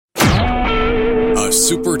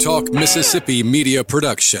SuperTalk Mississippi Media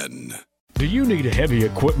production. Do you need heavy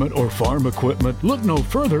equipment or farm equipment? Look no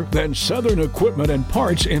further than Southern Equipment and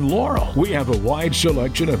Parts in Laurel. We have a wide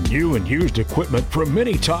selection of new and used equipment from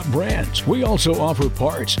many top brands. We also offer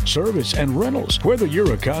parts, service, and rentals. Whether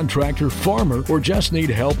you're a contractor, farmer, or just need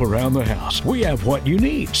help around the house, we have what you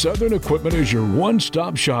need. Southern Equipment is your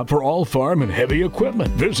one-stop shop for all farm and heavy equipment.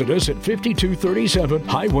 Visit us at 5237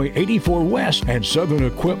 Highway 84 West and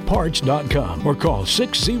SouthernEquipParts.com or call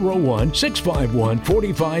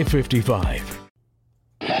 601-651-4555.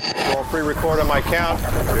 Roll pre-record on my count.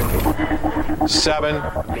 7,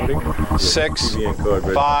 6,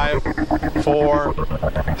 5, 4,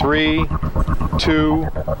 3, 2.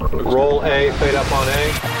 Roll A, fade up on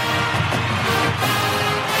A.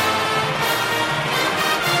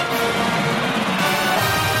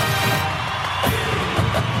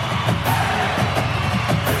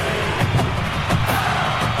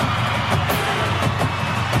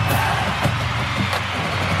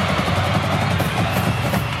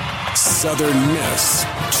 Southern Miss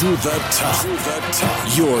to the top.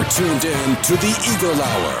 You're tuned in to the Eagle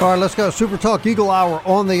Hour. All right, let's go. Super Talk Eagle Hour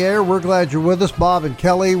on the air. We're glad you're with us. Bob and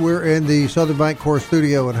Kelly, we're in the Southern Bancorp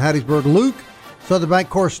studio in Hattiesburg. Luke, Southern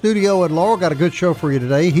Bancorp studio in Laurel. Got a good show for you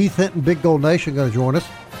today. Heath, Hinton, BigGoldNation going to join us.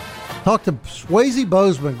 Talk to Swayze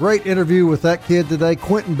Bozeman. Great interview with that kid today.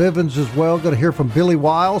 Quentin Bivens as well. Going to hear from Billy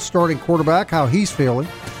Wiles, starting quarterback, how he's feeling.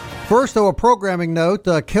 First, though, a programming note.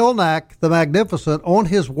 Kelnack, the Magnificent, on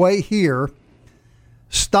his way here,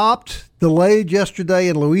 stopped, delayed yesterday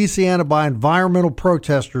in Louisiana by environmental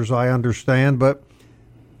protesters, I understand. But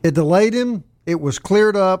it delayed him. It was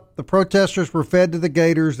cleared up. The protesters were fed to the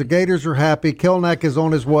Gators. The Gators are happy. Kelnack is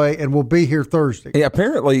on his way and will be here Thursday. Yeah,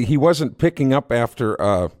 apparently he wasn't picking up after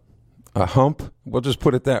a hump. We'll just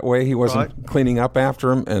put it that way. He wasn't cleaning up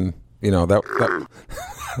after him, and, you know, that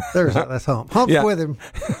that's Hump. Hump's with him.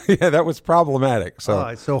 Yeah, that was problematic. So, all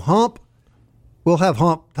right, so Hump, we'll have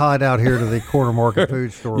Hump tied out here to the corner market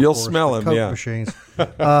food store. You'll smell him, Coke machines.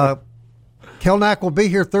 Kelnack will be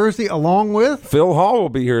here Thursday along with? Phil Hall will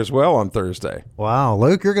be here as well on Thursday. Wow,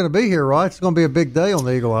 Luke, you're going to be here, right? It's going to be a big day on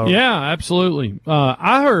the Eagle Hour. Yeah, absolutely.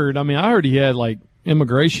 I heard he had like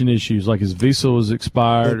immigration issues, like his visa was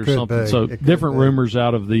expired or something. So different rumors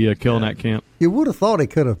out of the Kelnack camp. You would have thought he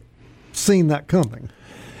could have seen that coming.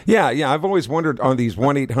 Yeah. I've always wondered on these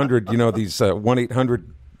 1-800, these 1-800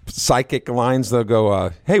 psychic lines. They'll go,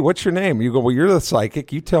 "Hey, what's your name?" You go, "Well, you're the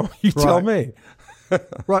psychic. You tell me."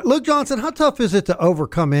 Right, Luke Johnson. How tough is it to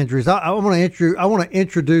overcome injuries? I want to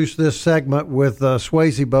introduce this segment with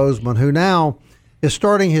Swayze Bozeman, who now is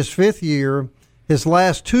starting his 5th year. His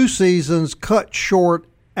last 2 seasons cut short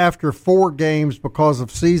after 4 games because of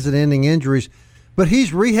season-ending injuries. But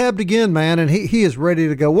he's rehabbed again, man, and he is ready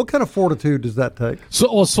to go. What kind of fortitude does that take? So,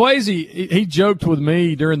 Swayze, he joked with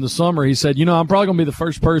me during the summer. He said, I'm probably going to be the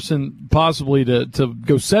first person possibly to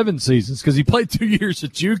go 7 seasons because he played 2 years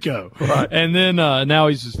at JUCO. Right. And then now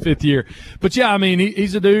he's his 5th year. But, yeah,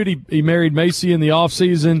 he's a dude. He married Macy in the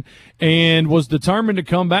offseason and was determined to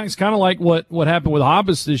come back. It's kind of like what happened with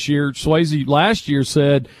Hobbs this year. Swayze last year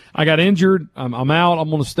said, I got injured. I'm out. I'm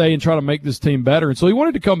going to stay and try to make this team better. And so he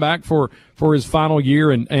wanted to come back for his final year.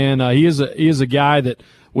 And he is a guy that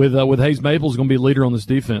with Hayes Maple is going to be a leader on this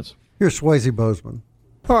defense. Here's Swayze Bozeman.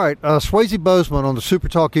 All right, Swayze Bozeman on the Super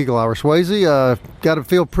Talk Eagle Hour. Swayze, got to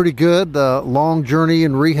feel pretty good. Long journey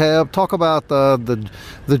in rehab. Talk about the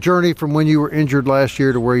journey from when you were injured last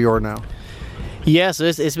year to where you are now. Yes,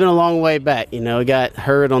 it's been a long way back. I got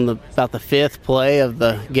hurt on about the 5th play of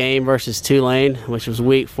the game versus Tulane, which was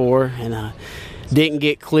week 4, and didn't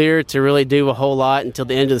get cleared to really do a whole lot until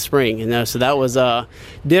the end of the spring. So that was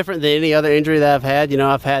different than any other injury that I've had.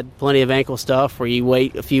 I've had plenty of ankle stuff where you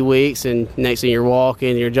wait a few weeks and next thing you're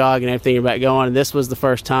walking, you're jogging, everything, you're back going. And this was the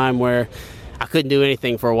first time where I couldn't do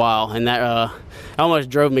anything for a while, and that almost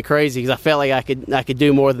drove me crazy because I felt like I could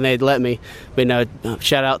do more than they'd let me. But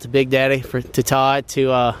shout out to Big Daddy to Todd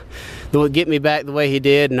to get me back the way he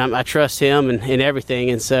did, and I trust him and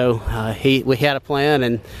everything. And so we had a plan,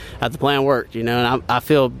 and the plan worked. And I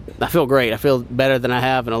feel great. I feel better than I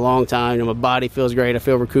have in a long time. My body feels great. I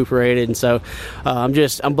feel recuperated, and so I'm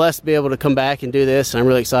blessed to be able to come back and do this. And I'm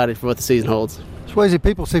really excited for what the season holds. Swayze,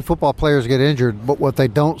 people see football players get injured, but what they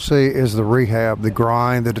don't see is the rehab, the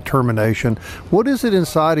grind, the determination. What is it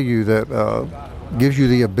inside of you that gives you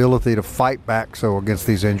the ability to fight back against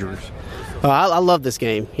these injuries? I love this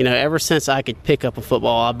game. Ever since I could pick up a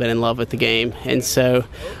football, I've been in love with the game. And so,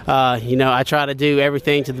 I try to do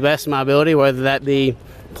everything to the best of my ability, whether that be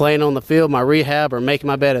playing on the field, my rehab, or making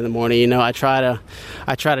my bed in the morning. You know, I try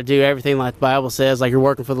to do everything like the Bible says, like you're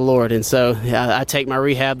working for the Lord. And so I take my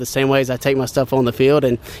rehab the same way as I take my stuff on the field,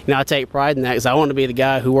 and I take pride in that because I want to be the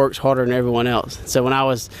guy who works harder than everyone else. So when I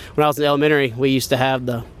was in elementary, we used to have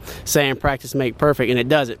the saying, "Practice make perfect," and it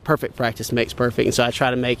doesn't. Perfect practice makes perfect, and so I try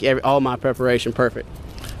to make all my preparation perfect.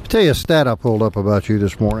 I'll tell you a stat I pulled up about you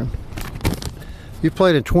this morning. You've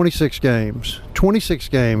played in 26 games,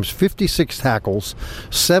 56 tackles,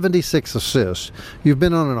 76 assists. You've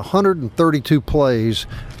been on 132 plays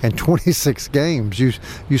and 26 games.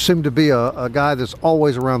 You seem to be a guy that's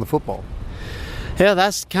always around the football. Yeah,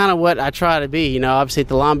 that's kind of what I try to be. You know, obviously at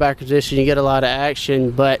the linebacker position, you get a lot of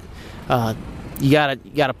action, but you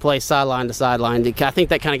gotta play sideline to sideline. I think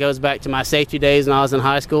that kind of goes back to my safety days when I was in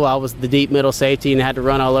high school. I was the deep middle safety and had to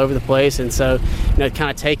run all over the place, and so kind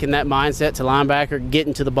of taking that mindset to linebacker,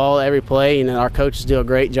 getting to the ball every play. Our coaches do a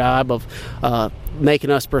great job of making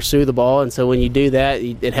us pursue the ball, and so when you do that,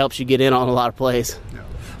 it helps you get in on a lot of plays.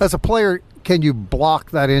 As a player, can you block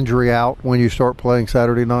that injury out when you start playing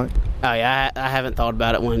Saturday night? Oh yeah, I haven't thought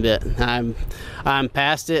about it one bit. I'm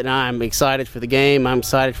past it, and I'm excited for the game. I'm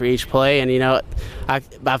excited for each play, and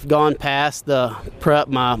I've gone past the prep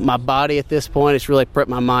my body at this point. It's really prepped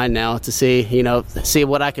my mind now to see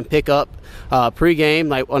what I can pick up pregame,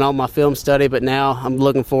 like on all my film study. But now I'm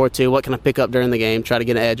looking forward to what can I pick up during the game, try to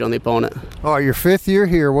get an edge on the opponent. All right, your 5th year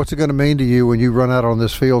here. What's it going to mean to you when you run out on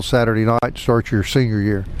this field Saturday night to start your senior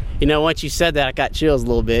year? Once you said that, I got chills a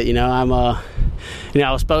little bit. I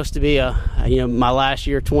was supposed to be my last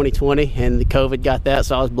year, 2020, and the COVID got that,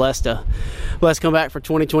 so I was blessed to come back for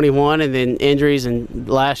 2021, and then injuries and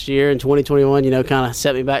last year in 2021, kind of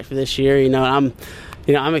set me back for this year.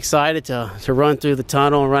 I'm excited to run through the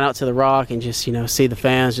tunnel and run out to the Rock and just see the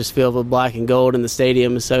fans just filled with black and gold in the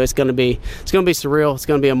stadium. And so it's going to be surreal. It's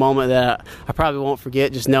going to be a moment that I probably won't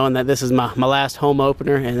forget, just knowing that this is my last home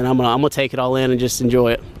opener, and then I'm gonna take it all in and just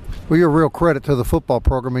enjoy it. Well, you're a real credit to the football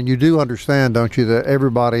program, and you do understand, don't you, that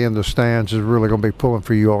everybody in the stands is really going to be pulling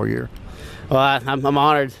for you all year. Well, I'm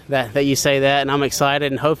honored that you say that, and I'm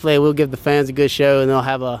excited, and hopefully we'll give the fans a good show, and they'll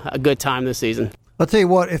have a good time this season. I'll tell you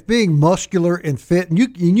what, if being muscular and fit, and you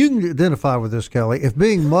can identify with this, Kelly, if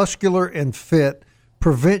being muscular and fit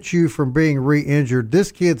prevents you from being re-injured,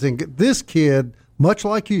 this kid, much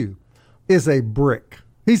like you, is a brick.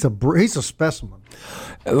 He's a specimen.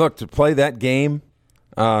 Look, to play that game,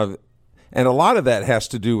 and a lot of that has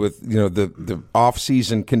to do with the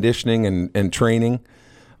off-season conditioning and training.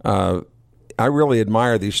 I really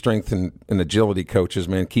admire these strength and agility coaches,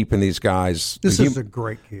 man, keeping these guys. This is a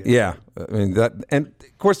great kid. Yeah, I mean that, and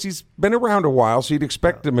of course he's been around a while, so you'd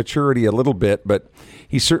expect the maturity a little bit, but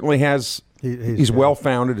he certainly has. He's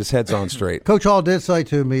well-founded. His head's on straight. Coach Hall did say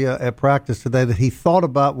to me at practice today that he thought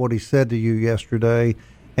about what he said to you yesterday,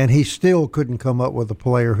 and he still couldn't come up with a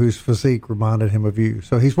player whose physique reminded him of you.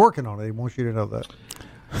 So he's working on it. He wants you to know that.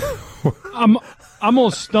 I'm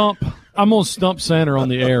gonna stump Santa on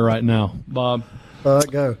the air right now, Bob.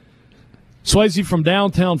 Go. Swayze from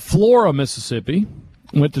downtown Flora, Mississippi,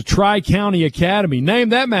 went to Tri-County Academy. Name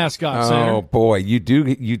that mascot, Santa. Oh boy, you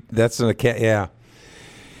do. That's an academy. Yeah,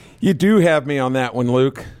 you do have me on that one,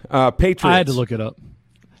 Luke. Patriots. I had to look it up.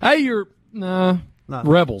 Hey, you're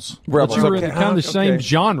Rebels. But you were in kind of the same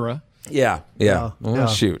genre. Yeah.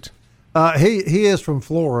 Shoot. He is from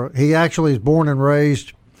Flora. He actually is born and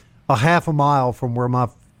raised a half a mile from where my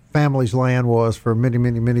family's land was for many,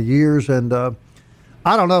 many, many years. And I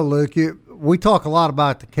don't know, Luke. We talk a lot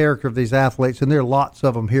about the character of these athletes, and there are lots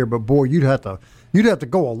of them here. But boy, you'd have to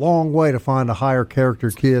go a long way to find a higher character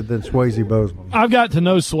kid than Swayze Bozeman. I've got to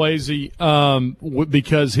know Swayze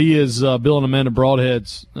because he is Bill and Amanda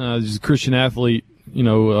Broadhead's. He's a Christian athlete,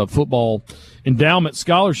 football endowment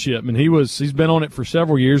scholarship, and he's been on it for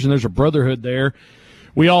several years. And there's a brotherhood there.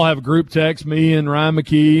 We all have a group text, me and Ryan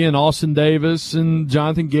McKee and Austin Davis and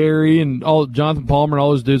Jonathan Gary and Jonathan Palmer and all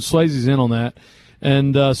those dudes. Swayze's in on that.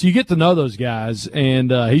 And so you get to know those guys,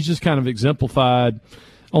 and he's just kind of exemplified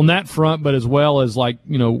on that front, but as well as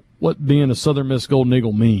what being a Southern Miss Golden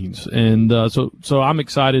Eagle means. And so I'm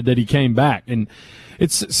excited that he came back. And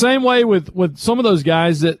it's the same way with some of those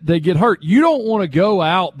guys that they get hurt. You don't want to go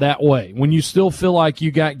out that way when you still feel like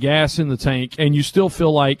you got gas in the tank and you still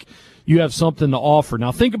feel like you have something to offer.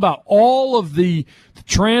 Now think about all of the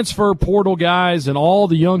transfer portal guys and all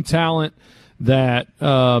the young talent that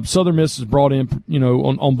Southern Miss has brought in,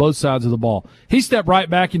 on both sides of the ball. He stepped right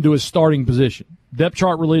back into his starting position. Depth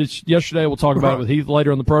chart released yesterday. We'll talk about it with Heath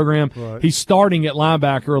later in the program. Right. He's starting at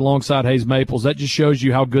linebacker alongside Hayes Maples. That just shows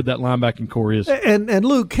you how good that linebacking core is. And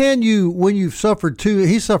Luke, when you've suffered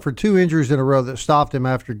he suffered two injuries in a row that stopped him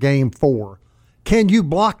after game 4. Can you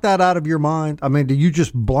block that out of your mind? I mean, do you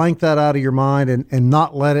just blank that out of your mind and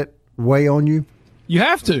not let it weigh on you? You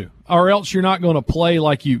have to, or else you're not going to play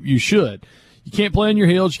like you should. You can't play on your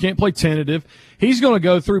heels. You can't play tentative. He's going to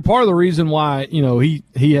go through. Part of the reason why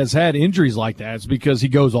he has had injuries like that is because he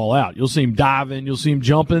goes all out. You'll see him diving. You'll see him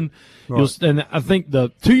jumping. Right. And I think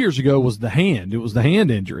 2 years ago was the hand. It was the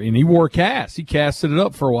hand injury, and he wore a cast. He casted it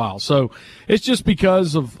up for a while. So it's just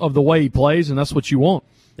because of the way he plays, and that's what you want.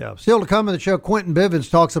 Yeah. Still to come in the show, Quentin Bivens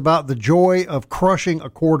talks about the joy of crushing a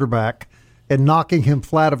quarterback and knocking him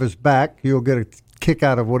flat of his back. You'll get a kick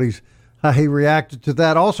out of how he reacted to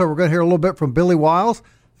that. Also, we're going to hear a little bit from Billy Wiles,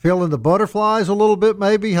 feeling the butterflies a little bit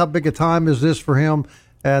maybe. How big a time is this for him?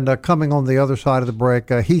 And coming on the other side of the break,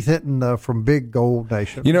 Heath Hinton from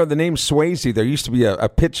BigGoldNation. You know, the name Swayze, there used to be a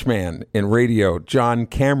pitchman in radio, John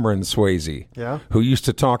Cameron Swayze, who used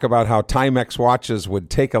to talk about how Timex watches would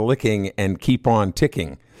take a licking and keep on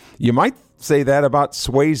ticking. You might say that about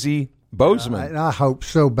Swayze Bozeman. I hope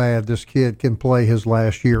so bad this kid can play his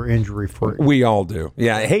last year injury-free. We all do.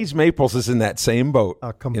 Yeah, Hayes Maples is in that same boat.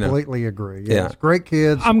 I completely agree. Yeah. It's great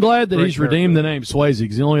kids. I'm glad that he's redeemed the name Swayze,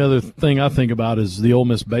 because the only other thing I think about is the Ole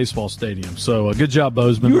Miss baseball stadium. So good job,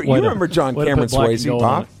 Bozeman. You remember John Cameron Swayze,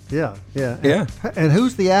 Bob? Yeah. And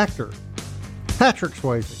who's the actor? Patrick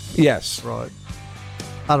Swayze. Yes. Right.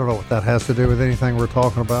 I don't know what that has to do with anything we're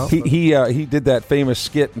talking about. He did that famous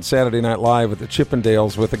skit in Saturday Night Live with the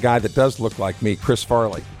Chippendales with a guy that does look like me, Chris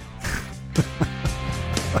Farley.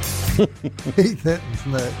 Heath Hinton's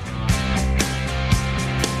next.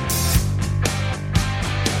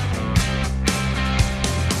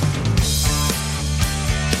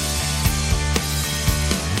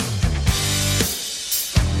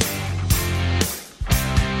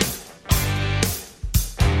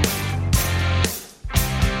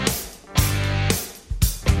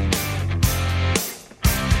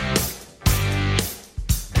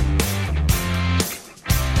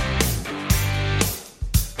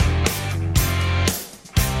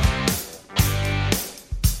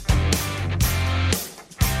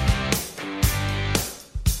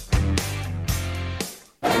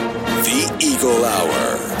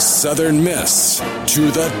 Southern Miss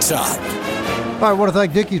to the top. All right, I want to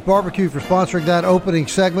thank Dickey's Barbecue for sponsoring that opening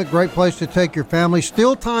segment. Great place to take your family.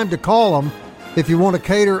 Still time to call them if you want to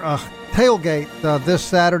cater a tailgate this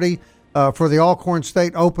Saturday for the Alcorn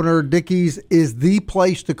State opener. Dickey's is the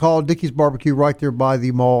place to call. Dickey's Barbecue right there by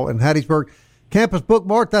the mall in Hattiesburg. Campus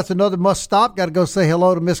Bookmart, that's another must stop. Got to go say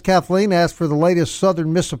hello to Miss Kathleen. Ask for the latest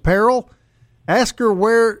Southern Miss apparel. Ask her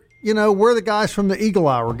where the guys from the Eagle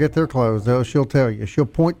Hour get their clothes, though. She'll tell you. She'll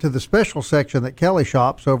point to the special section that Kelly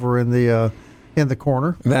shops over in the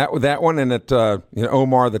corner. That one and at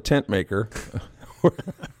Omar the tent maker.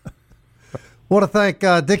 Want to thank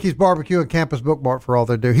Dickey's Barbecue and Campus Bookmart for all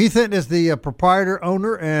they do. Heath Hinton is the proprietor,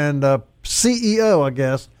 owner, and CEO, I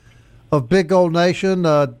guess, of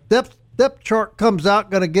BigGoldNation. Depth chart comes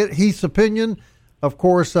out. Going to get Heath's opinion. Of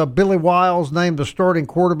course, Billy Wiles named the starting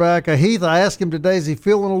quarterback. Heath, I asked him today, is he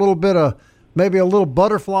feeling a little bit of maybe a little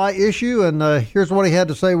butterfly issue? And here's what he had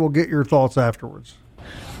to say. We'll get your thoughts afterwards.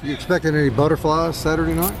 You expecting any butterflies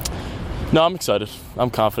Saturday night? No, I'm excited.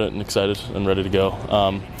 I'm confident and excited and ready to go.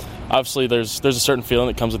 Obviously, there's a certain feeling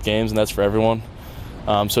that comes with games, and that's for everyone.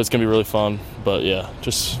 So it's going to be really fun. But, yeah,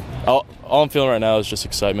 just all I'm feeling right now is just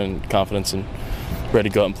excitement and confidence and ready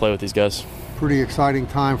to go out and play with these guys. Pretty exciting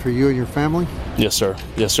time for you and your family? Yes, sir.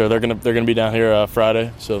 They're gonna be down here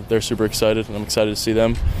Friday, so they're super excited, and I'm excited to see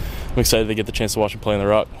them. I'm excited to get the chance to watch them play in the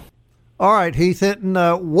Rock. All right, Heath Hinton,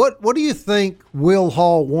 what do you think Will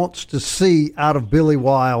Hall wants to see out of Billy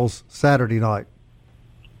Wiles Saturday night?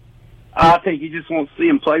 I think he just wants to see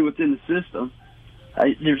him play within the system.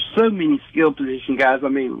 There's so many skill position guys. I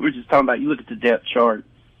mean, we're just talking about, you look at the depth chart,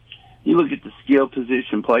 you look at the skill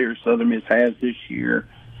position players Southern Miss has this year,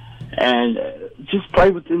 and just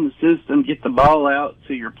play within the system, get the ball out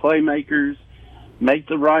to your playmakers, make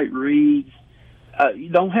the right reads. You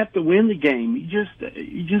don't have to win the game.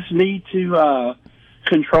 You just need to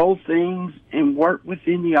control things and work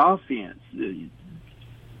within the offense.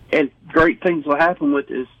 And great things will happen with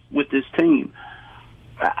this team.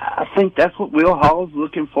 I think that's what Will Hall is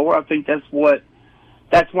looking for. I think that's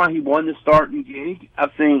why he won the starting gig. I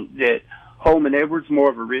think that Holman Edwards is more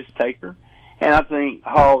of a risk taker. And I think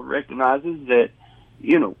Hall recognizes that,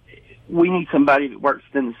 we need somebody that works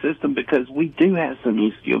within the system because we do have some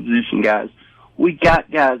new skill position guys. We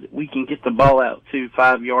got guys that we can get the ball out to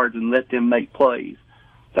 5 yards and let them make plays.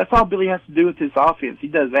 That's all Billy has to do with his offense. He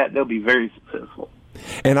does that, they'll be very successful.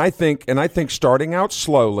 And I think starting out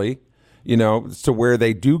slowly, to where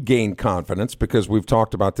they do gain confidence, because we've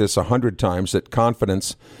talked about this 100 times, that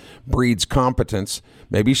confidence breeds competence.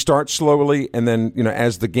 Maybe start slowly, and then,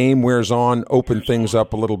 as the game wears on, open things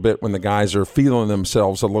up a little bit when the guys are feeling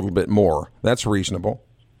themselves a little bit more. That's reasonable.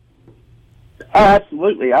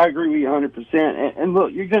 Absolutely. I agree with you 100%. And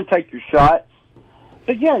look, you're going to take your shots.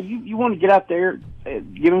 But, yeah, you want to get out there,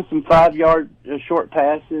 give them some 5-yard short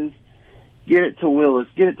passes, get it to Willis,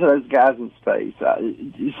 get it to those guys in space.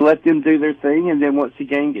 Just let them do their thing, and then once the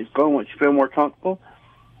game gets going, once you feel more comfortable,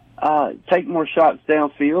 take more shots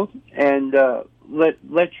downfield, and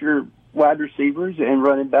let your wide receivers and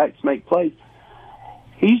running backs make plays.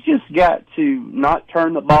 He's just got to not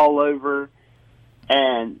turn the ball over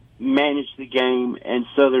and manage the game, and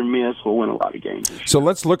Southern Miss will win a lot of games. So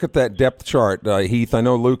let's look at that depth chart, Heath. I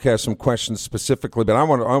know Luke has some questions specifically, but I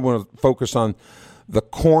want to focus on the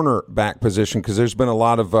cornerback position, because there's been a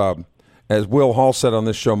lot of, as Will Hall said on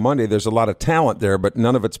this show Monday, there's a lot of talent there, but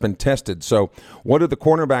none of it's been tested. So what do the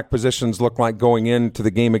cornerback positions look like going into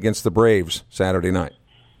the game against the Braves Saturday night?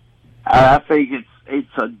 I think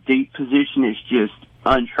it's a deep position. It's just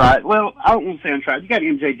untried. Well, I don't want to say untried. You got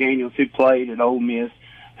M.J. Daniels, who played at Ole Miss,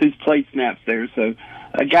 who's played snaps there. So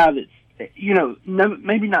a guy that's,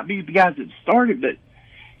 maybe not be the guys that started, but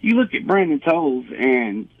you look at Brandon Tolles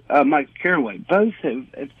and Mike Caraway. Both have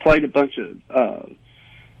played a bunch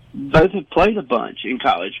in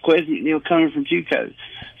college. Quez McNeil coming from JUCO.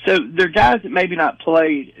 So they're guys that maybe not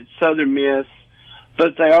played at Southern Miss,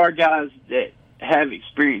 but they are guys that have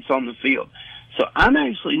experience on the field. So I'm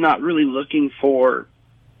actually not really looking for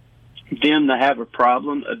them to have a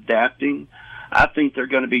problem adapting. I think they're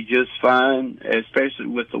going to be just fine, especially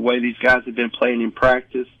with the way these guys have been playing in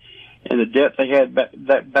practice and the depth they had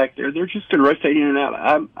back there. They're just going to rotate in and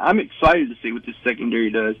out. I'm excited to see what this secondary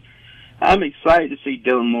does. I'm excited to see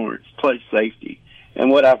Dylan Lawrence play safety, and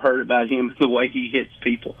what I've heard about him, the way he hits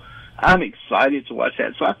people. I'm excited to watch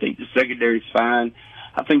that. So I think the secondary is fine.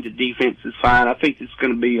 I think the defense is fine. I think it's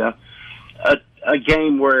going to be a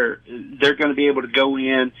game where they're going to be able to go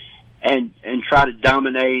in and try to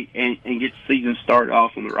dominate and get the season started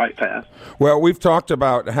off on the right path. Well, we've talked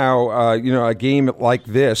about how a game like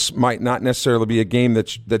this might not necessarily be a game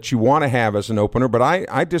that you want to have as an opener, but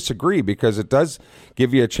I disagree, because it does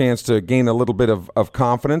give you a chance to gain a little bit of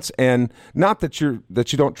confidence, and not that you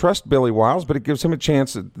don't trust Billy Wiles, but it gives him a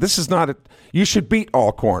chance. This is not you should beat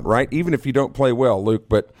Alcorn, right? Even if you don't play well, Luke.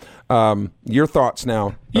 But your thoughts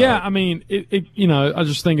now? Yeah, I mean, I was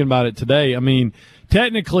just thinking about it today. I mean,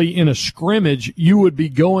 technically, in a scrimmage, you would be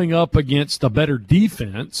going up against a better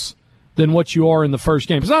defense than what you are in the first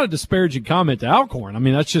game. It's not a disparaging comment to Alcorn. I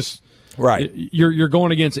mean, that's just right. You're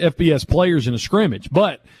going against FBS players in a scrimmage,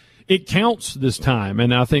 but it counts this time,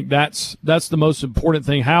 and I think that's the most important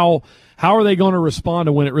thing. How are they going to respond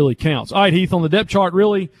to when it really counts? All right, Heath, on the depth chart,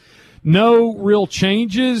 really no real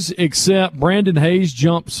changes except Brandon Hayes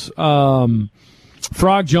jumps Frog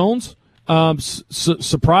Jones.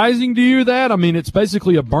 Surprising to you that? I mean, it's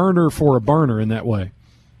basically a burner for a burner in that way.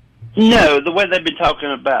 No, the way they've been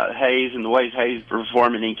talking about Hayes and the way Hayes is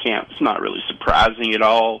performing in camp, it's not really surprising at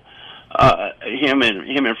all. Him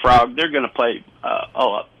and Frog, they're going to play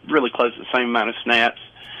really close to the same amount of snaps.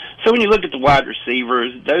 So when you look at the wide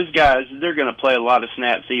receivers, those guys, they're going to play a lot of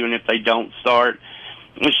snaps even if they don't start.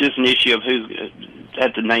 It's just an issue of who's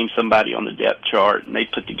had to name somebody on the depth chart, and they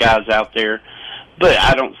put the guys out there. But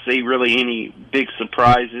I don't see really any big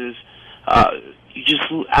surprises.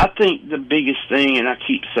 I think the biggest thing, and I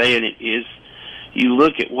keep saying it, is you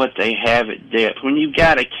look at what they have at depth. When you've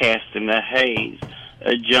got a Caston, a Hayes,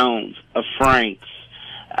 a Jones, a Franks,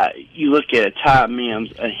 you look at a Ty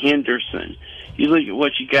Mims, a Henderson, you look at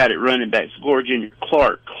what you got at running backs, Gore Jr.,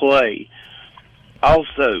 Clark, Clay,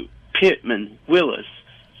 also Pittman, Willis,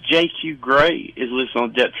 J.Q. Gray is listed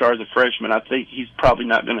on depth chart as a freshman. I think he's probably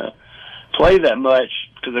not going to play that much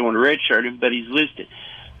because they want to redshirt him, but he's listed.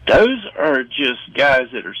 Those are just guys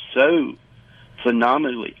that are so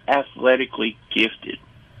phenomenally athletically gifted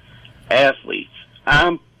athletes.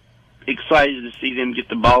 I'm excited to see them get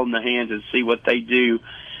the ball in the hands and see what they do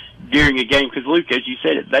during a game because, Luke, as you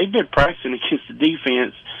said it, they've been practicing against the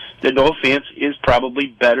defense. The offense is probably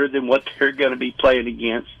better than what they're going to be playing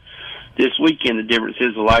against this weekend. The difference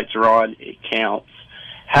is the lights are on. It counts.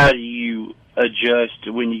 How do you adjust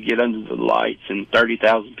when you get under the lights and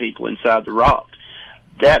 30,000 people inside the rock?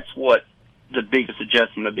 That's what the biggest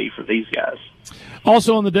adjustment will be for these guys.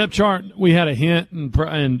 Also on the depth chart, we had a hint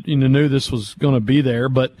and knew this was going to be there,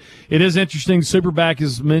 but it is interesting. Superback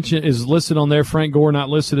is listed on there. Frank Gore not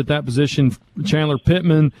listed at that position. Chandler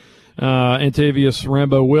Pittman, Antavius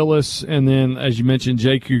Rambo Willis, and then, as you mentioned,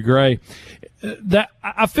 J.Q. Gray. that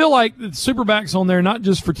I feel like the Superback's on there not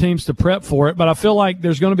just for teams to prep for it, but I feel like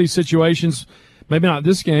there's going to be situations, maybe not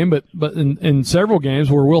this game, but in several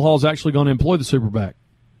games where Will Hall's actually going to employ the Superback.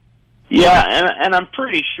 Yeah, and I'm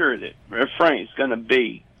pretty sure that Frank's going to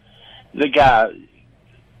be the guy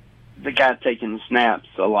taking the snaps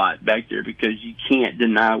a lot back there, because you can't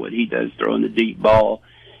deny what he does throwing the deep ball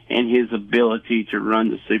and his ability to run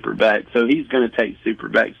the Superback. So he's going to take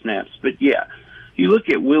Superback snaps. But, yeah, you look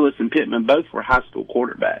at Willis and Pittman, both were high school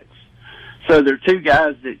quarterbacks. So they're two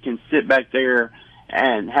guys that can sit back there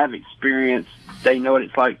and have experience. They know what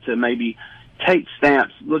it's like to maybe take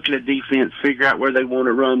snaps, look at a defense, figure out where they want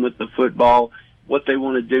to run with the football, what they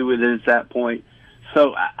want to do with it at that point.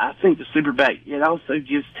 So I think the Superback, it also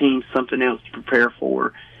gives teams something else to prepare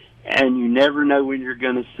for, and you never know when you're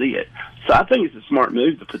going to see it. So I think it's a smart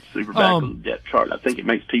move to put the Superback on the depth chart. I think it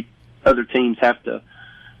makes other teams have to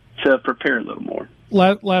prepare a little more.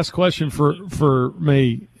 Last question for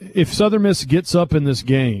me. If Southern Miss gets up in this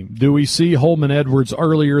game, do we see Holman Edwards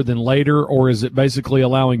earlier than later, or is it basically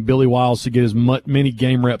allowing Billy Wiles to get as many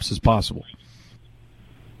game reps as possible?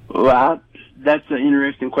 Well, that's an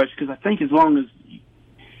interesting question, because I think as long as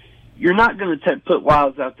you're not going to put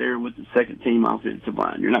Wiles out there with the second-team offensive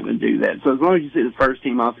line. You're not going to do that. So as long as you see the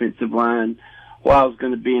first-team offensive line, Wiles is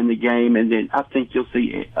going to be in the game, and then I think you'll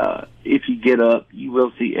see, if you get up, you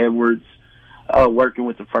will see Edwards working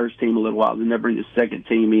with the first team a little while. Then they'll bring the second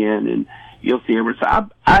team in, and you'll see Edwards. So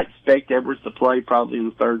I expect Edwards to play probably in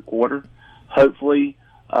the third quarter. Hopefully,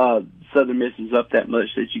 Southern Miss is up that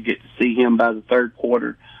much that you get to see him by the third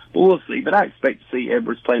quarter. But we'll see. But I expect to see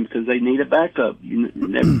Edwards playing, because they need a backup. You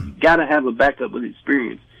got to have a backup with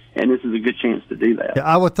experience, and this is a good chance to do that. Yeah,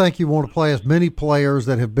 I would think you want to play as many players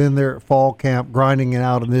that have been there at fall camp, grinding it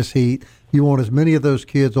out in this heat. You want as many of those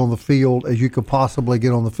kids on the field as you could possibly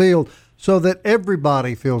get on the field, so that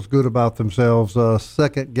everybody feels good about themselves.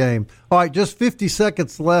 Second game. All right, just 50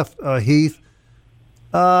 seconds left, Heath.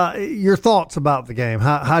 Your thoughts about the game.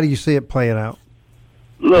 How do you see it playing out?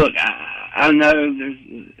 Look, I know there's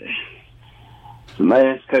somebody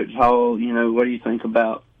asked Coach Hall, what do you think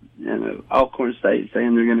about, Alcorn State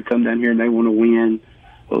saying they're going to come down here and they want to win.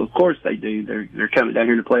 Well, of course they do. They're coming down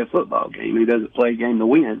here to play a football game. Who doesn't play a game to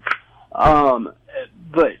win?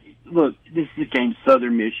 But look, this is a game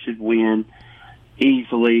Southern Miss should win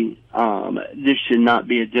easily. This should not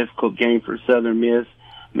be a difficult game for Southern Miss.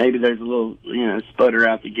 Maybe there's a little, sputter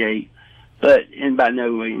out the gate. And by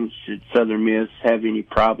no means should Southern Miss have any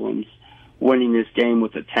problems winning this game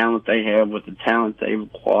with the talent they have, with the talent they've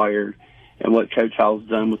acquired, and what Coach Hall's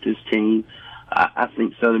done with this team. I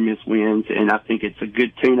think Southern Miss wins, and I think it's a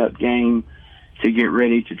good tune-up game to get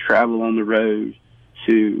ready to travel on the road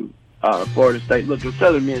to Florida State. Look, if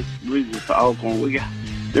Southern Miss loses to Alcorn,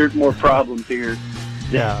 there's more problems here.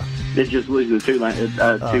 Yeah. Than just losing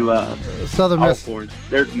to Southern Miss. Alcorn.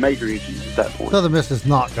 There's major issues at that point. Southern Miss is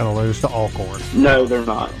not going to lose to Alcorn. No, they're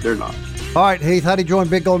not. They're not. All right, Heath, how do you join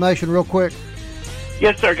Big Gold Nation real quick?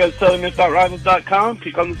 Yes, sir. Go to southernmiss.rivals.com.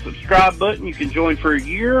 Click on the subscribe button. You can join for a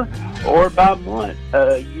year or by month.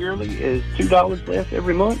 Yearly is $2 less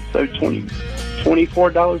every month, so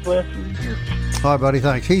 $24 less a year. All right, buddy,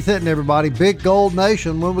 thanks. Heath Hinton, everybody. Big Gold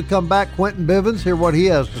Nation. When we come back, Quentin Bivens, hear what he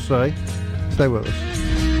has to say. Stay with us.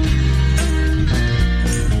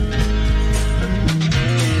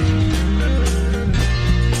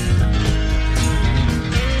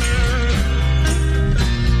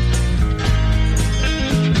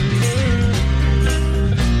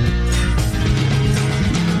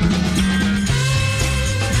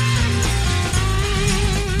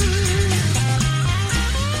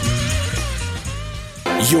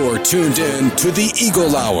 You're tuned in to the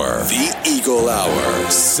Eagle Hour. The Eagle Hour.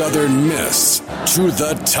 Southern Miss to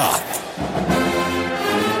the top.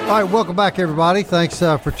 All right, welcome back, everybody. Thanks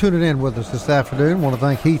for tuning in with us this afternoon. I want to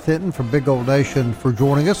thank Heath Hinton from BigGoldNation for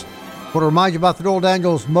joining us. I want to remind you about the Noel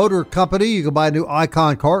Daniels Motor Company. You can buy a new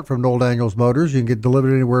Icon cart from Noel Daniels Motors. You can get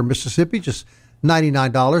delivered anywhere in Mississippi, just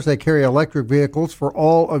 $99. They carry electric vehicles for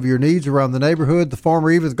all of your needs around the neighborhood, the farm,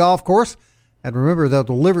 or even the golf course. And remember, they'll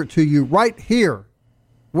deliver it to you right here.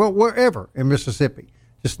 Well, wherever in Mississippi,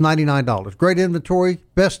 just $99. Great inventory,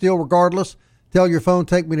 best deal regardless. Tell your phone,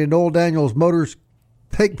 take me to Noel Daniels Motors.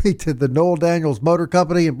 Take me to the Noel Daniels Motor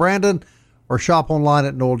Company in Brandon, or shop online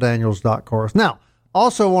at noeldaniels.com. Now,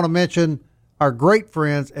 also want to mention our great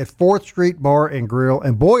friends at 4th Street Bar and Grill.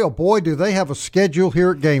 And boy, oh boy, do they have a schedule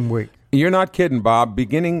here at Game Week. You're not kidding, Bob.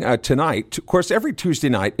 Beginning tonight, of course, every Tuesday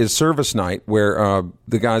night is service night, where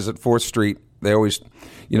the guys at 4th Street, they always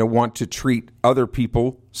want to treat other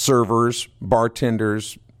people, servers,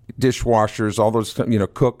 bartenders, dishwashers, all those,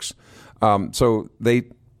 cooks. So they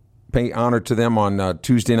pay honor to them on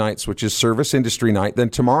Tuesday nights, which is Service Industry Night. Then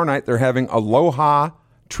tomorrow night they're having Aloha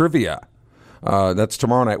Trivia. That's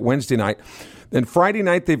tomorrow night, Wednesday night. Then Friday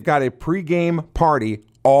night they've got a pregame party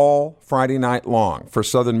all Friday night long for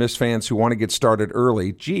Southern Miss fans who want to get started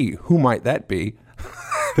early. Gee, who might that be?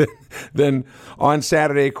 Then on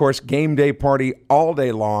Saturday, of course, game day party all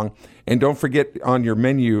day long. And don't forget on your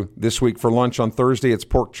menu this week for lunch on Thursday, it's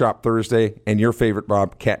Pork Chop Thursday, and your favorite,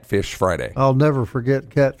 Bob, Catfish Friday. I'll never forget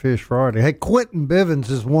Catfish Friday. Hey, Quentin Bivens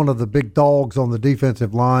is one of the big dogs on the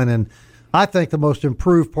defensive line, and I think the most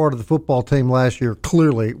improved part of the football team last year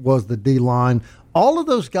clearly was the D-line. All of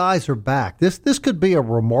those guys are back. This could be a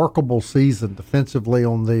remarkable season defensively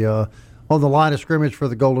on the line of scrimmage for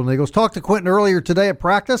the Golden Eagles. Talked to Quentin earlier today at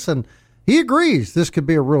practice, and he agrees this could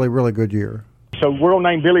be a really, really good year. So we'll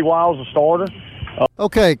name Billy Wiles a starter.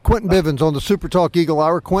 Okay, Quentin Bivens on the SuperTalk Eagle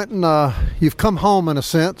Hour. Quentin, you've come home in a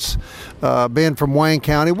sense, being from Wayne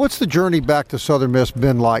County. What's the journey back to Southern Miss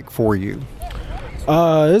been like for you?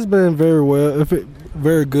 It's been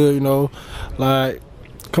very good, you know. Like,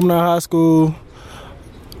 coming out of high school,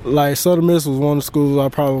 like, Southern Miss was one of the schools I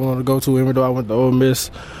probably wanted to go to, even though I went to Ole Miss.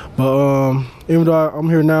 But even though I'm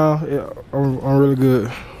here now, I'm really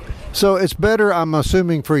good. So it's better, I'm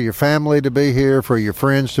assuming, for your family to be here, for your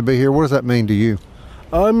friends to be here. What does that mean to you?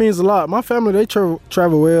 It means a lot. My family, they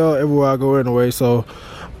travel well everywhere I go anyway. So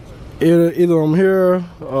either I'm here,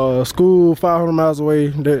 school 500 miles away,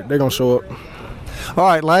 they're going to show up. All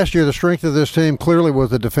right, last year the strength of this team clearly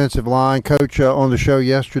was the defensive line. Coach on the show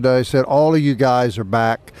yesterday said all of you guys are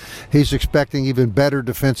back. He's expecting even better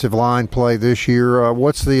defensive line play this year.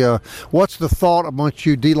 What's the thought amongst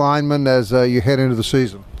you D linemen as you head into the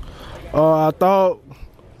season? I thought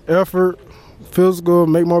effort, physical,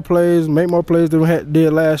 make more plays than we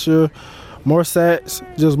did last year, more sacks,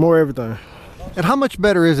 just more everything. And how much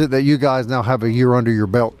better is it that you guys now have a year under your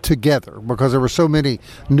belt together? Because there were so many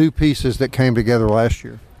new pieces that came together last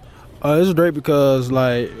year. It's great because,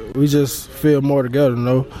 like, we just feel more together, you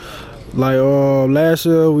know. Like, last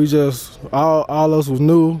year, we just, all of us was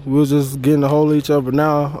new. We was just getting to hold each other. But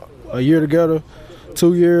now, a year together,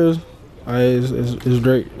 2 years, it's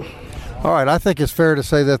great. All right, I think it's fair to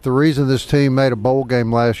say that the reason this team made a bowl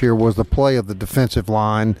game last year was the play of the defensive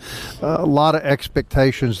line. A lot of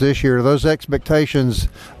expectations this year. Do those expectations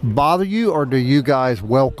bother you, or do you guys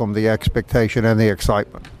welcome the expectation and the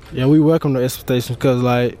excitement? Yeah, we welcome the expectations because,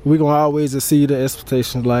 like, we're going to always exceed the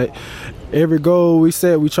expectations. Like, every goal we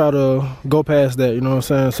set, we try to go past that, you know what I'm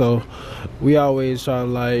saying? So we always try to,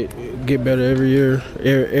 like, get better every year,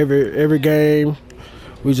 every game.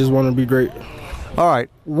 We just want to be great. All right,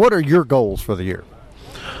 what are your goals for the year?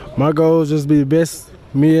 My goal is just to be the best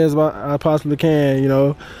me as I possibly can, you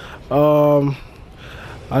know.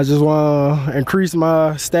 I just want to increase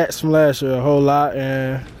my stats from last year a whole lot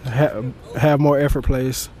and have more effort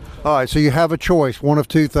plays. All right, so you have a choice, one of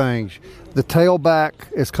two things. The tailback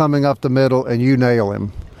is coming up the middle and you nail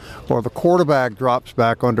him, or the quarterback drops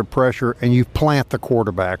back under pressure and you plant the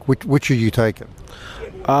quarterback. Which are you taking?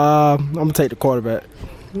 I'm going to take the quarterback.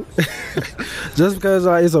 Just because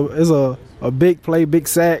it's a big play, big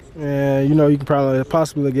sack, and you know you can probably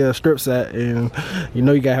possibly get a strip sack, and you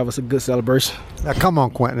know you gotta have a good celebration. Now, come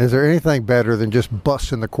on, Quentin. Is there anything better than just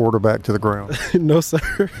busting the quarterback to the ground? No, sir.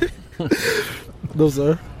 No,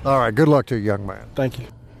 sir. All right. Good luck to you, young man. Thank you.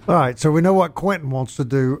 All right. So we know what Quentin wants to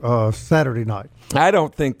do Saturday night. I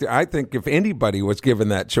think if anybody was given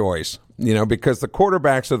that choice, you know, because the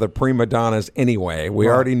quarterbacks are the prima donnas anyway. We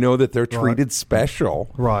already know that they're treated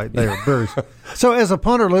special. Right. They are very. So as a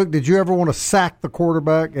punter, Luke, did you ever want to sack the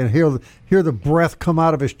quarterback and hear the breath come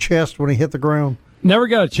out of his chest when he hit the ground? Never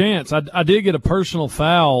got a chance. I did get a personal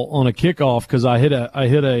foul on a kickoff because I hit a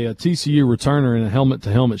TCU returner in a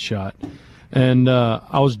helmet-to-helmet shot. And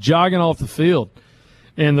I was jogging off the field.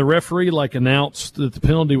 And the referee, announced that the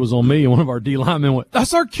penalty was on me, and one of our D linemen went,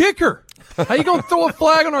 "That's our kicker! How you going to throw a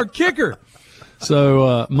flag on our kicker?"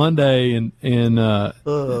 So Monday, and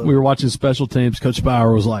we were watching special teams. Coach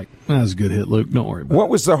Bauer was like, "That was a good hit, Luke. Don't worry about it." What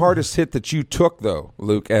was the hardest hit that you took, though,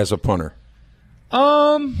 Luke, as a punter?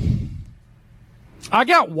 I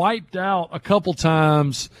got wiped out a couple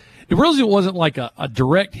times. It really wasn't like a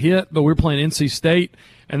direct hit, but we were playing NC State,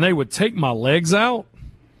 and they would take my legs out.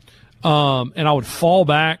 And I would fall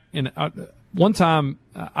back, and one time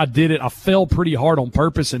I did it. I fell pretty hard on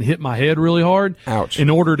purpose and hit my head really hard. Ouch. In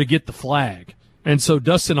order to get the flag. And so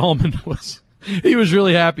Dustin Allman he was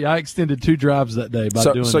really happy. I extended 2 drives that day by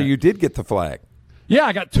doing that. So you did get the flag? Yeah,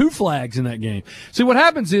 I got 2 flags in that game. See, what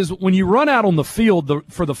happens is when you run out on the field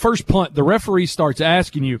for the first punt, the referee starts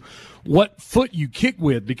asking you what foot you kick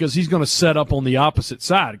with because he's going to set up on the opposite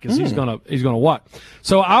side because he's going to what.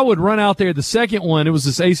 So I would run out there. The second one, it was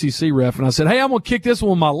this ACC ref, and I said, hey, I'm going to kick this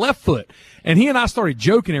one with my left foot. And he and I started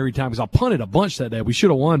joking every time because I punted a bunch that day. We should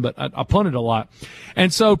have won, but I punted a lot.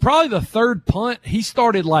 And so probably the third punt,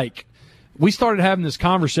 we started having this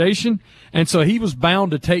conversation, and so he was bound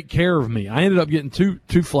to take care of me. I ended up getting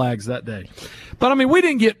two flags that day. But, I mean, we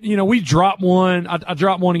didn't get, we dropped one. I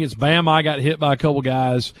dropped one against Bama. I got hit by a couple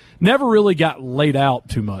guys. Never really got laid out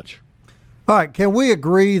too much. All right, can we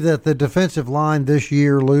agree that the defensive line this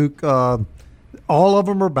year, Luke, all of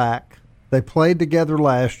them are back. They played together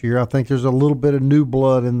last year. I think there's a little bit of new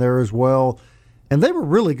blood in there as well. And they were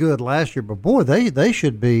really good last year, but, boy, they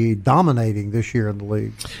should be dominating this year in the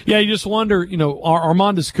league. Yeah, you just wonder,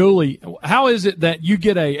 Armandus Cooley, how is it that you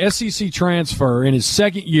get a SEC transfer in his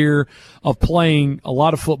second year of playing a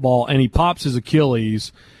lot of football and he pops his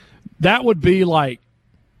Achilles? That would be,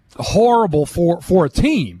 horrible for a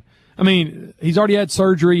team. I mean, he's already had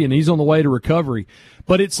surgery and he's on the way to recovery.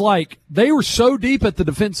 But it's like they were so deep at the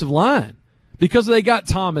defensive line. Because they got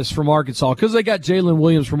Thomas from Arkansas, because they got Jalen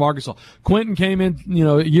Williams from Arkansas. Quentin came in,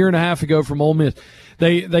 a year and a half ago from Ole Miss.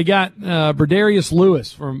 They got Berdarius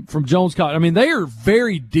Lewis from Jones College. I mean, they are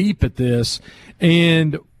very deep at this,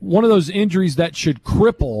 and one of those injuries that should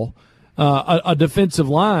cripple a defensive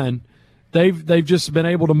line, they've just been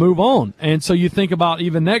able to move on. And so you think about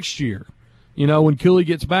even next year, when Cooley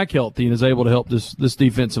gets back healthy and is able to help this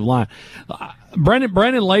defensive line.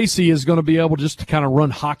 Brandon Lacey is going to be able just to kind of run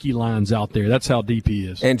hockey lines out there. That's how deep he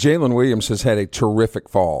is. And Jalen Williams has had a terrific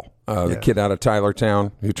fall. The kid out of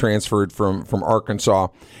Tylertown who transferred from Arkansas.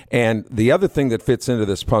 And the other thing that fits into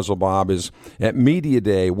this puzzle, Bob, is at Media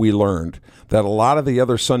Day we learned that a lot of the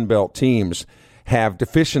other Sun Belt teams have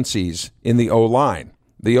deficiencies in the O-line.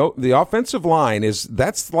 The offensive line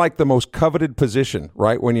that's like the most coveted position,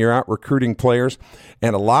 right, when you're out recruiting players.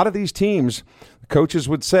 And a lot of these teams, coaches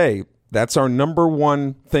would say, that's our number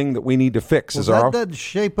one thing that we need to fix. That doesn't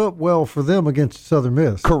shape up well for them against Southern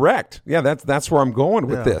Miss. Correct. Yeah, that's where I'm going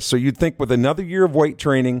with this. So you'd think with another year of weight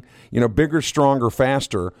training, bigger, stronger,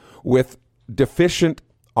 faster, with deficient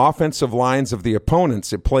offensive lines of the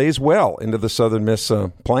opponents, it plays well into the Southern Miss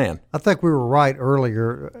plan. I think we were right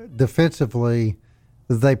earlier. Defensively,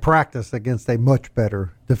 they practice against a much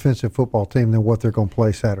better defensive football team than what they're going to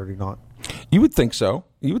play Saturday night. You would think so.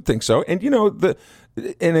 And,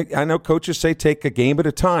 and I know coaches say take a game at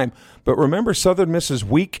a time, but remember Southern Miss's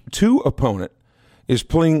Week 2 opponent is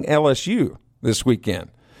playing LSU this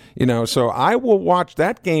weekend. So I will watch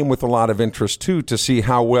that game with a lot of interest, too, to see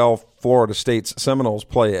how well Florida State's Seminoles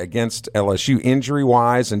play against LSU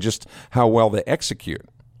injury-wise and just how well they execute.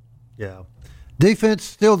 Yeah. Defense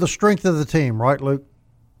still the strength of the team, right, Luke?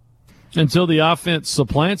 Until the offense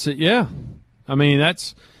supplants it, yeah. I mean,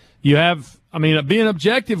 being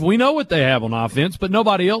objective, we know what they have on offense, but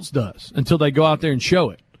nobody else does until they go out there and show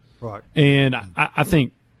it. Right. And I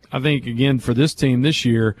think again for this team this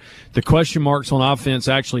year, the question marks on offense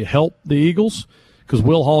actually help the Eagles because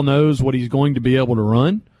Will Hall knows what he's going to be able to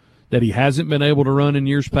run that he hasn't been able to run in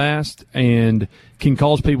years past and can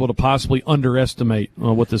cause people to possibly underestimate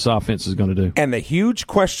what this offense is going to do. And the huge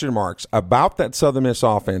question marks about that Southern Miss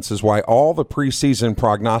offense is why all the preseason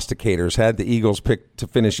prognosticators had the Eagles picked to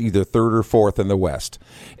finish either third or fourth in the West.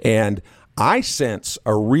 And I sense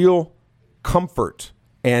a real comfort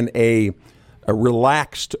and a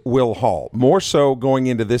relaxed Will Hall, more so going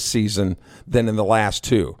into this season than in the last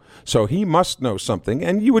two. So he must know something,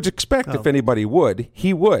 and you would expect if anybody would,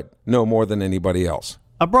 he would know more than anybody else.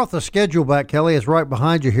 I brought the schedule back, Kelly. It's right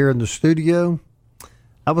behind you here in the studio.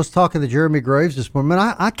 I was talking to Jeremy Graves this morning.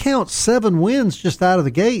 I count 7 wins just out of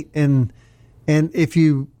the gate, and if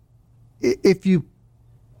you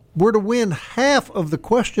were to win half of the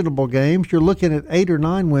questionable games, you're looking at 8 or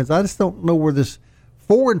 9 wins. I just don't know where this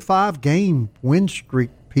 4 and 5 game win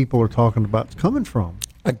streak people are talking about is coming from.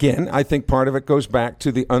 Again, I think part of it goes back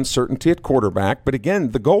to the uncertainty at quarterback. But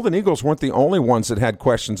again, the Golden Eagles weren't the only ones that had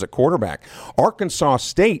questions at quarterback. Arkansas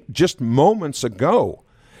State just moments ago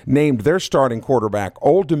named their starting quarterback.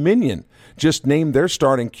 Old Dominion just named their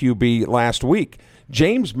starting QB last week.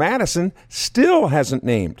 James Madison still hasn't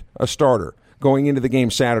named a starter going into the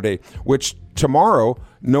game Saturday, which tomorrow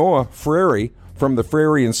Noah Frary from the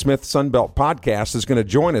Frary and Smith Sunbelt podcast is going to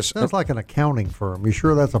join us. Sounds like an accounting firm. You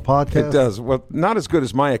sure that's a podcast? It does. Well, not as good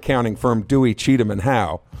as my accounting firm, Dewey, Cheatham, and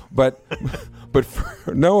Howe, but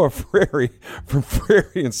Noah Frary from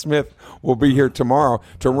Frary and Smith will be here tomorrow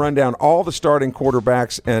to run down all the starting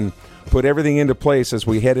quarterbacks and put everything into place as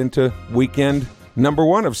we head into weekend number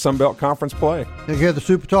one of Sunbelt Conference play. You can hear the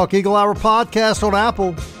SuperTalk Eagle Hour podcast on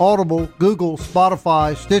Apple, Audible, Google,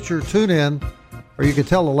 Spotify, Stitcher, TuneIn, or you can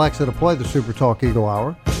tell Alexa to play the SuperTalk Eagle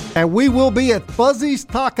Hour. And we will be at Fuzzy's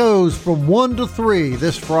Tacos from 1 to 3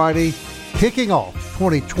 this Friday, kicking off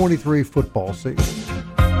 2023 football season.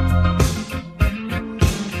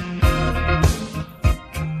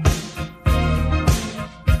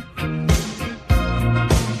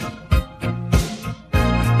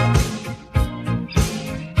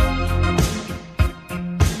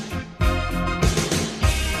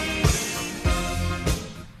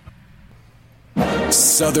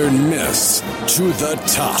 Southern Miss to the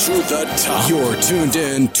top. To the top. You're tuned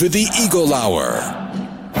in to the Eagle Hour.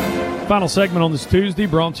 Final segment on this Tuesday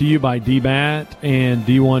brought to you by DBAT and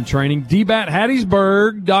D1 Training.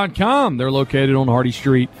 DBATHattiesburg.com. They're located on Hardy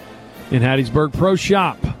Street in Hattiesburg. Pro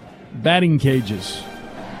Shop, batting cages,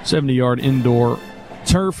 70-yard indoor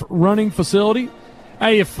turf running facility.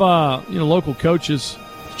 Hey, if local coaches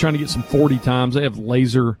trying to get some 40 times, they have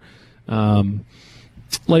laser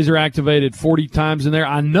activated 40 times in there.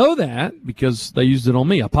 I know that because they used it on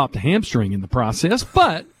me. I popped a hamstring in the process,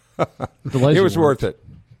 but the laser it was worth it.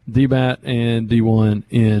 DBAT and D1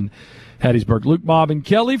 in Hattiesburg. Luke, Bob, and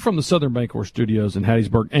Kelly from the Southern Bancorp Studios in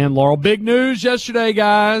Hattiesburg and Laurel. Big news yesterday,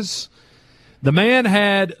 guys. The man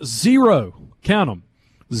had 0, count them,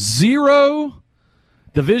 0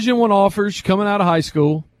 Division I offers coming out of high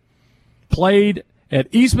school, played at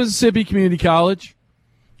East Mississippi Community College,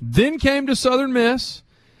 then came to Southern Miss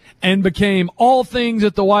and became all things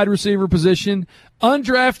at the wide receiver position,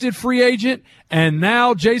 undrafted free agent, and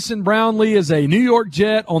now Jason Brownlee is a New York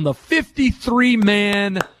Jet on the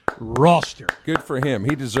 53-man roster. Good for him.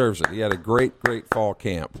 He deserves it. He had a great fall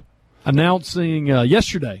camp. Announcing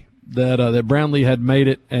yesterday that Brownlee had made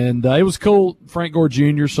it, and it was cool. Frank Gore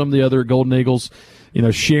Jr., some of the other Golden Eagles,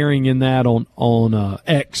 sharing in that on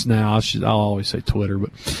X now. I'll always say Twitter,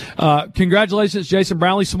 but congratulations, Jason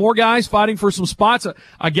Brownlee. Some more guys fighting for some spots.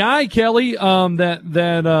 A guy, Kelly,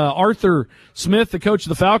 that Arthur Smith, the coach of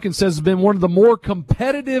the Falcons, says has been one of the more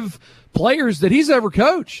competitive players that he's ever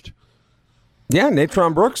coached. Yeah,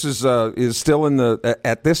 Natron Brooks is still in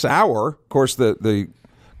at this hour. Of course, the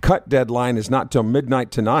cut deadline is not till midnight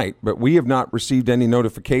tonight, but we have not received any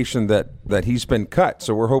notification that he's been cut.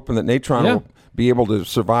 So we're hoping that Natron will be able to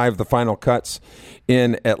survive the final cuts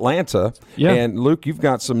in Atlanta. Yeah. And Luke, you've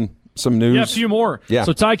got some news. Yeah, a few more. Yeah.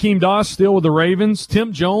 So Tykeem Doss still with the Ravens.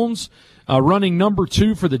 Tim Jones running number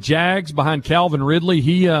 2 for the Jags behind Calvin Ridley.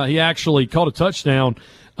 He actually caught a touchdown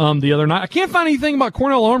the other night. I can't find anything about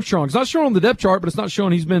Cornell Armstrong. It's not shown on the depth chart, but it's not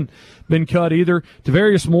showing he's been cut either.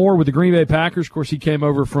 Tavarius Moore with the Green Bay Packers. Of course, he came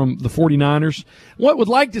over from the 49ers. Would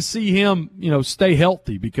like to see him, stay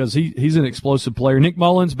healthy because he's an explosive player. Nick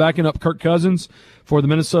Mullins backing up Kirk Cousins for the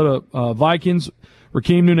Minnesota Vikings.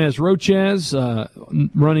 Rakeem Nunez-Rochez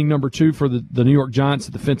running number 2 for the New York Giants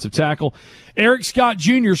at defensive tackle. Eric Scott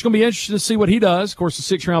Jr. is going to be interested to see what he does. Of course,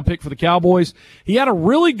 the 6th-round pick for the Cowboys. He had a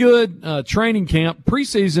really good training camp.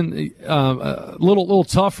 Preseason, a little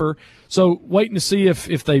tougher. So waiting to see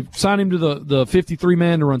if they sign him to the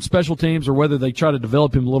 53-man to run special teams or whether they try to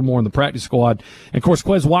develop him a little more in the practice squad. And, of course,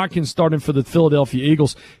 Quez Watkins starting for the Philadelphia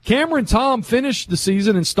Eagles. Cameron Tom finished the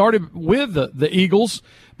season and started with the Eagles,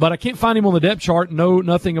 but I can't find him on the depth chart.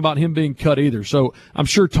 Nothing about him being cut either. So I'm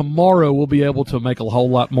sure tomorrow we'll be able to make a whole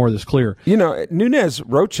lot more of this clear.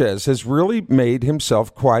 Nunez-Rochez has really made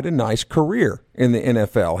himself quite a nice career in the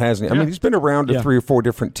NFL, hasn't he? I mean, he's been around to 3 or 4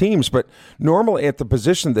 different teams, but normally at the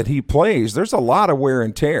position that he plays, there's a lot of wear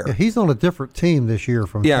and tear. Yeah, he's on a different team this year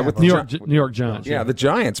from with New York Giants. Yeah, the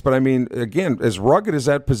Giants. But, I mean, again, as rugged as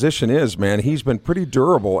that position is, man, he's been pretty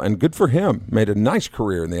durable, and good for him. Made a nice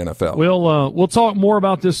career in the NFL. We'll talk more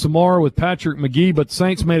about this tomorrow with Patrick McGee, but the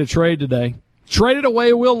Saints made a trade today. Traded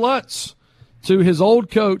away Will Lutz to his old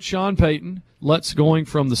coach, Sean Payton. Lutz going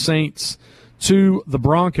from the Saints to the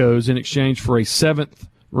Broncos in exchange for a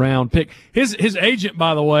 7th-round pick. His agent,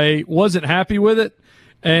 by the way, wasn't happy with it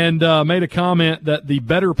and made a comment that the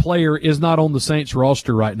better player is not on the Saints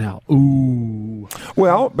roster right now. Ooh.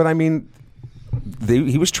 Well, but I mean,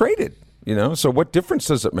 he was traded, so what difference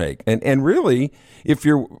does it make? And really, if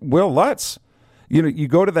you're Will Lutz, you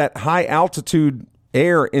go to that high-altitude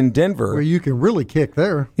air in Denver. Where you can really kick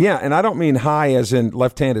there. Yeah, and I don't mean high as in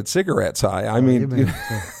left-handed cigarettes high. I mean,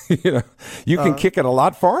 you can kick it a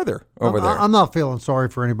lot farther over there. I'm not feeling sorry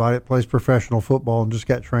for anybody that plays professional football and just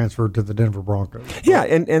got transferred to the Denver Broncos. Yeah,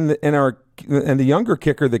 and the younger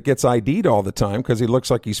kicker that gets ID'd all the time because he looks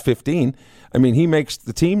like he's 15. I mean, he makes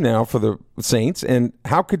the team now for the Saints, and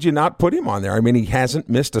how could you not put him on there? I mean, he hasn't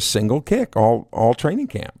missed a single kick all training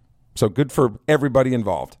camp. So good for everybody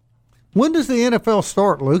involved. When does the NFL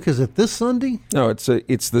start, Luke? Is it this Sunday? No, it's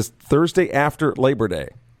this Thursday after Labor Day,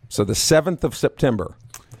 so the 7th of September.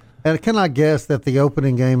 And can I guess that the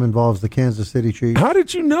opening game involves the Kansas City Chiefs? How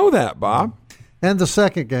did you know that, Bob? And the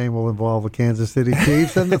second game will involve the Kansas City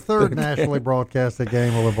Chiefs, and the third nationally broadcasted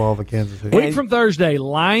game will involve the Kansas City Chiefs. Week from Thursday,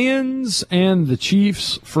 Lions and the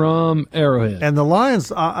Chiefs from Arrowhead. And the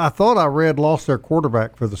Lions, I thought I read, lost their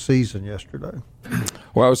quarterback for the season yesterday.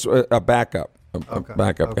 Well, it was a backup.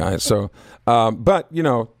 Backup guy. So, but,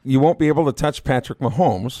 you won't be able to touch Patrick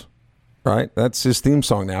Mahomes, right? That's his theme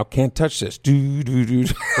song now. Can't touch this.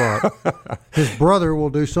 Right. His brother will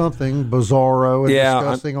do something bizarro and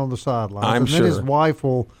disgusting on the sidelines. I'm and then sure. his wife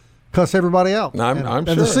will cuss everybody out. I'm sure. And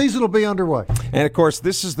the season will be underway. And, of course,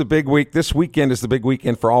 this is the big week. This weekend is the big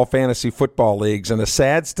weekend for all fantasy football leagues. And a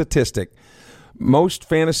sad statistic, most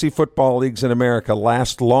fantasy football leagues in America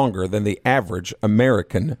last longer than the average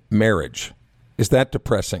American marriage. Is that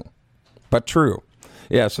depressing? But true.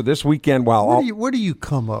 Yeah, so this weekend, where do you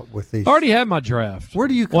come up with these? I already had my draft. Where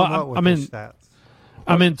do you come up with these stats?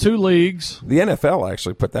 I'm in 2 leagues. The NFL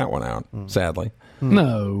actually put that one out, sadly.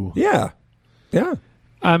 No. Yeah.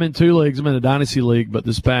 I'm in 2 leagues. I'm in a dynasty league, but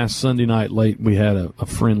this past Sunday night late, we had a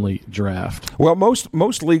friendly draft. Well,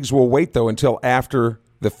 most leagues will wait, though, until after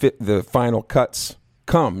the final cuts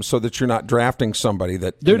come so that you're not drafting somebody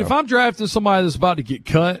that... Dude, if I'm drafting somebody that's about to get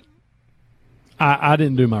cut, I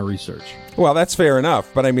didn't do my research. Well, that's fair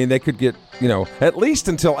enough, but I mean, they could get, at least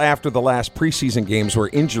until after the last preseason games where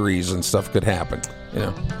injuries and stuff could happen,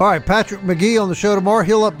 All right, Patrick McGee on the show tomorrow.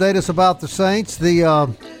 He'll update us about the Saints.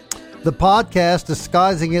 The podcast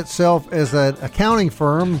disguising itself as an accounting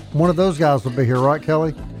firm. One of those guys will be here, right,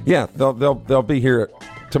 Kelly? Yeah, they'll be here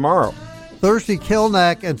tomorrow. Thursday,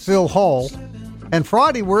 Kelnack and Phil Hall. And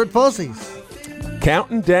Friday, we're at Fuzzy's.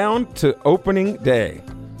 Counting down to opening day.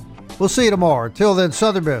 We'll see you tomorrow. Till then,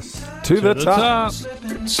 Southern Miss. To the top.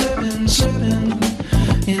 Sipping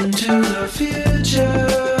into the future.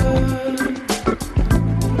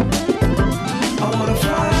 I want to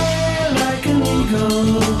fly like an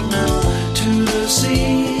eagle to the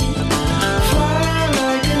sea. Fly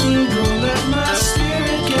like an eagle, let my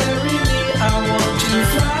spirit carry me. I want to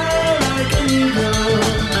fly like an eagle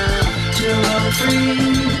till I'm free.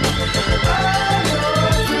 I go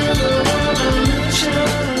through the revolution.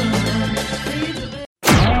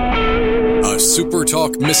 A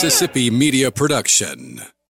SuperTalk Mississippi Media production.